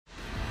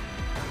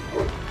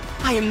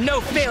I am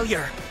no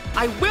failure.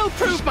 I will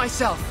prove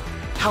myself.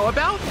 How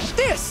about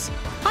this?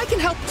 I can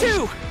help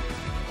too.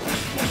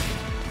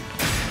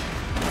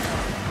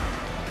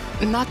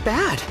 Not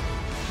bad.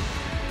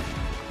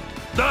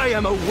 I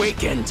am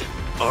awakened.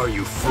 Are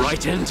you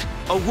frightened?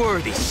 A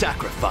worthy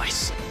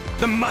sacrifice.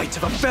 The might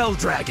of a fell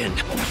dragon.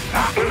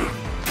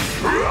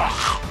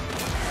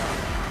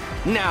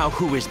 Now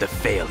who is the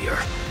failure?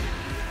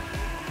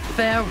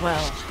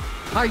 Farewell.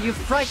 Are you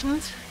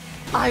frightened?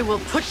 I will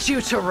put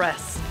you to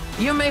rest.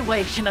 You may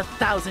wake in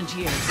 1,000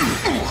 years.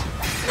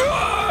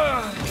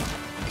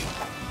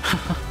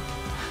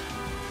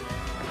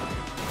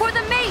 For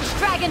the Mage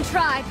Dragon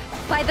Tribe,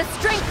 by the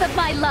strength of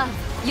my love,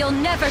 you'll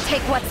never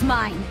take what's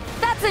mine.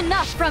 That's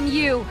enough from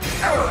you.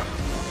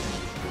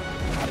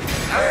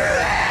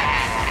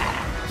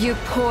 You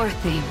poor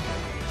thing.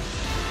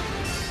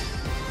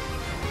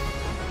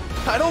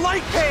 I don't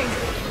like pain!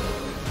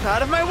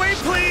 Out of my way,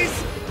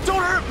 please!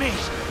 Don't hurt me!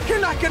 You're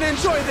not gonna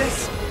enjoy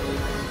this!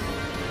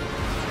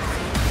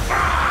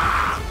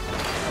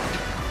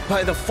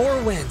 By the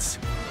 4 winds.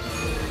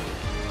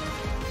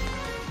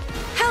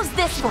 How's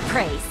this for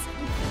praise?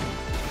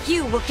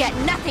 You will get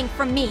nothing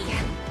from me.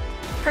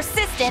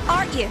 Persistent,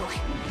 aren't you?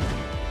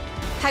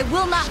 I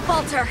will not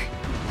falter.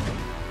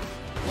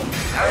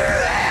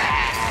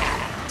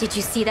 Did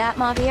you see that,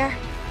 Mavier?